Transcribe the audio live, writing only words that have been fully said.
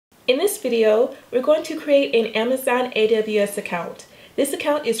In this video, we're going to create an Amazon AWS account. This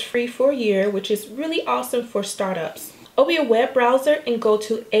account is free for a year, which is really awesome for startups. Open your web browser and go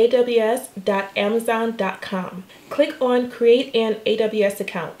to aws.amazon.com. Click on Create an AWS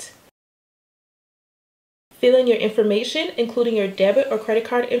account. Fill in your information, including your debit or credit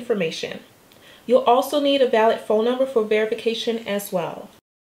card information. You'll also need a valid phone number for verification as well.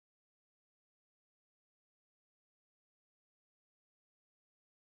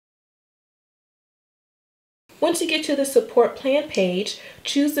 Once you get to the support plan page,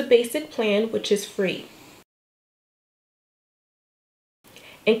 choose the basic plan, which is free.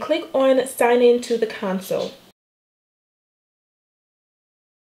 And click on Sign in to the console.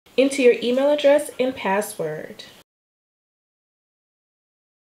 Enter your email address and password.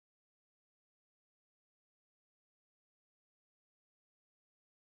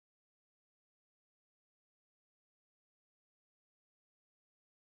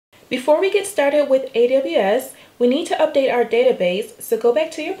 Before we get started with AWS, we need to update our database, so go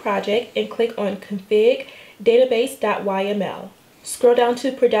back to your project and click on Config database.yml. Scroll down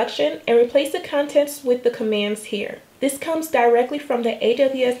to Production and replace the contents with the commands here. This comes directly from the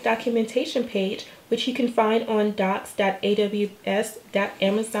AWS documentation page, which you can find on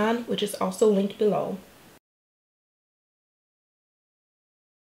docs.aws.amazon, which is also linked below.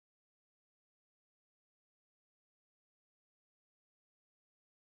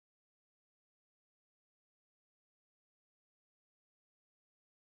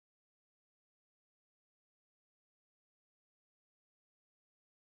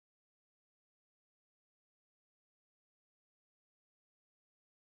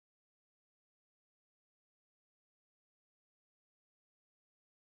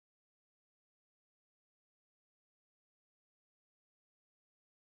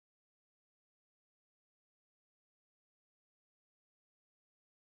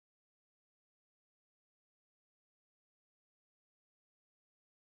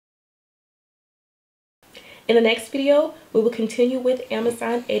 In the next video, we will continue with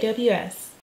Amazon AWS.